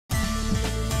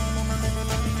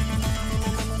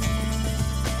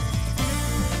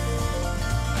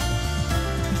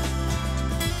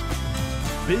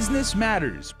Business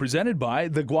Matters, presented by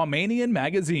the Guamanian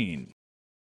Magazine.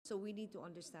 So we need to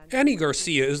understand. Annie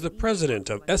Garcia is the president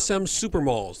of SM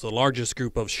Supermalls, the largest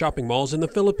group of shopping malls in the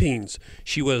Philippines.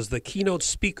 She was the keynote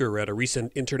speaker at a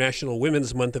recent International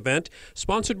Women's Month event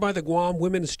sponsored by the Guam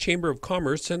Women's Chamber of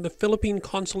Commerce and the Philippine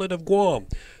Consulate of Guam.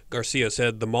 Garcia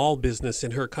said the mall business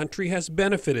in her country has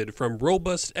benefited from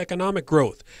robust economic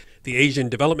growth. The Asian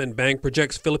Development Bank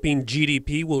projects Philippine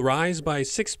GDP will rise by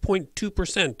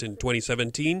 6.2% in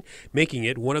 2017, making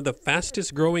it one of the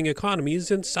fastest growing economies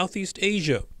in Southeast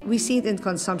Asia. We see it in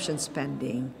consumption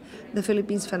spending. The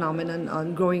Philippines phenomenon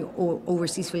on growing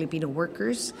overseas Filipino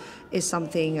workers is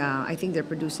something, I think they're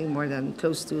producing more than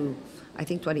close to,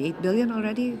 28 billion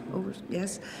already.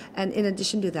 Yes. And in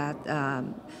addition to that,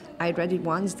 I read it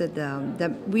once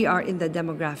that we are in the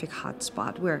demographic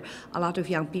hotspot where a lot of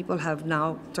young people have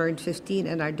now turned 15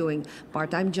 and are doing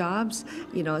part-time jobs,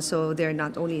 so they're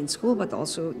not only in school but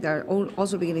they're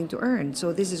also beginning to earn.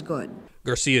 So this is good.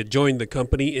 Garcia joined the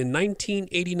company in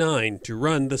 1989 to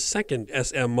run the second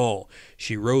SM Mall.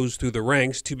 She rose through the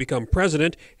ranks to become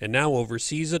president and now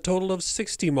oversees a total of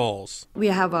 60 malls. We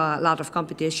have a lot of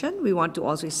competition. We want to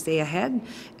also stay ahead,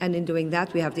 and in doing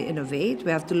that we have to innovate.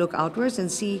 We have to look outwards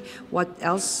and see what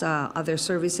else, other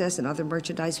services and other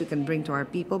merchandise we can bring to our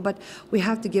people, but we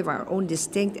have to give our own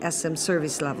distinct SM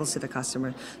service levels to the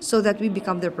customer so that we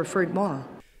become their preferred mall.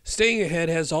 Staying ahead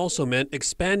has also meant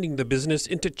expanding the business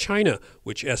into China,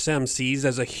 which SM sees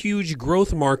as a huge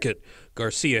growth market.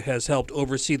 Garcia has helped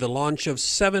oversee the launch of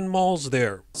 7 malls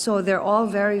there. So they're all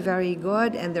very, very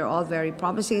good, and they're all very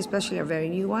promising, especially our very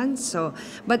new ones. So,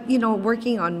 but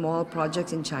working on mall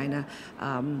projects in China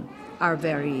are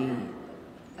very.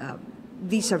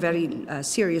 These are very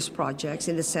serious projects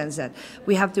in the sense that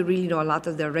we have to really know a lot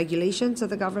of the regulations of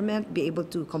the government, be able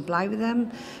to comply with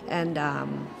them, and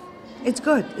it's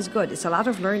good. It's good. It's a lot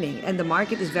of learning, and the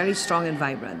market is very strong and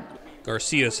vibrant.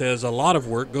 Garcia says a lot of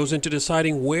work goes into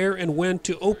deciding where and when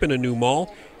to open a new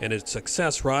mall, and its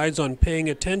success rides on paying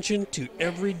attention to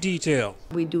every detail.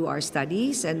 We do our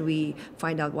studies and we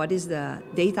find out what is the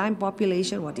daytime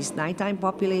population, what is nighttime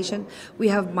population. We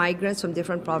have migrants from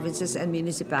different provinces and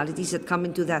municipalities that come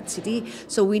into that city,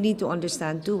 so we need to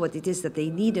understand too what it is that they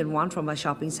need and want from a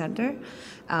shopping center.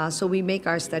 So we make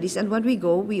our studies, and when we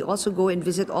go, we also go and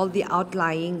visit all the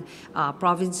outlying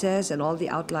provinces and all the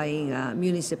outlying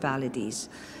municipalities.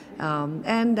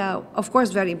 Of course,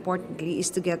 very importantly,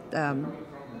 is to get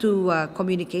to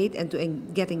communicate and to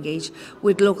get engaged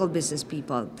with local business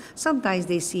people. Sometimes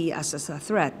they see us as a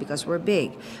threat because we're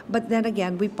big, but then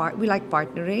again, we like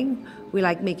partnering. We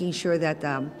like making sure that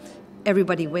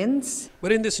everybody wins.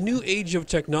 But in this new age of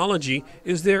technology,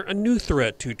 is there a new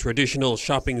threat to traditional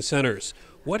shopping centers?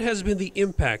 What has been the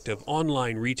impact of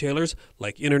online retailers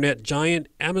like internet giant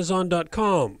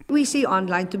Amazon.com? We see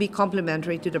online to be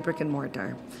complementary to the brick and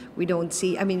mortar. We don't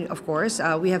see, of course,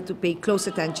 we have to pay close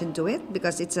attention to it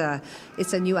because it's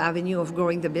a new avenue of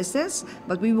growing the business,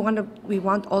 but we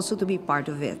want also to be part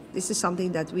of it. This is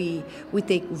something that we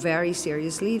take very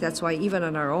seriously. That's why even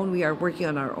on our own, we are working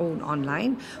on our own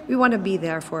online. We want to be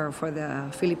there for the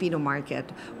Filipino market,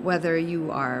 whether you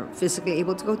are physically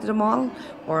able to go to the mall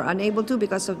or unable to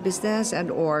because of business and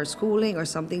or schooling or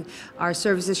something. Our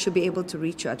services should be able to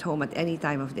reach you at home at any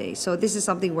time of day. So this is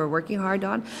something we're working hard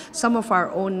on. Some of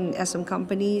our own SM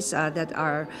companies that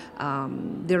are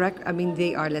direct,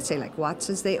 they are, let's say, like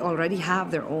Watson's, they already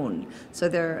have their own. So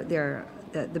the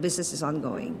business is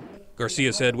ongoing.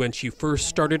 Garcia said when she first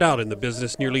started out in the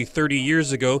business nearly 30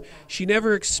 years ago, she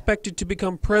never expected to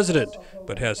become president,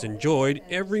 but has enjoyed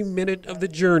every minute of the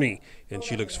journey, and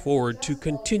she looks forward to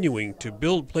continuing to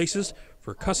build places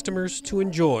for customers to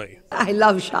enjoy. I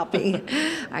love shopping.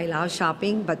 I love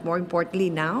shopping, but more importantly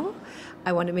now,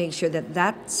 I want to make sure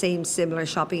that same similar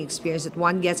shopping experience that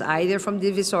one gets either from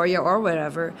Divisoria or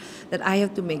wherever, that I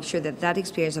have to make sure that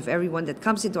experience of everyone that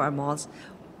comes into our malls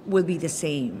will be the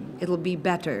same. It'll be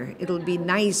better. It'll be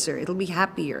nicer. It'll be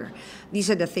happier.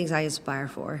 These are the things I aspire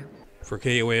for. For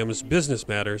KOAM's Business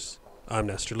Matters, I'm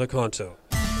Nestor Lecanto.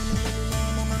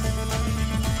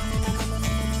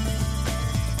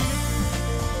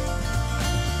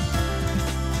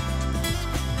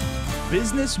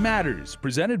 Business Matters,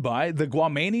 presented by the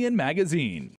Guamanian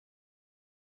Magazine.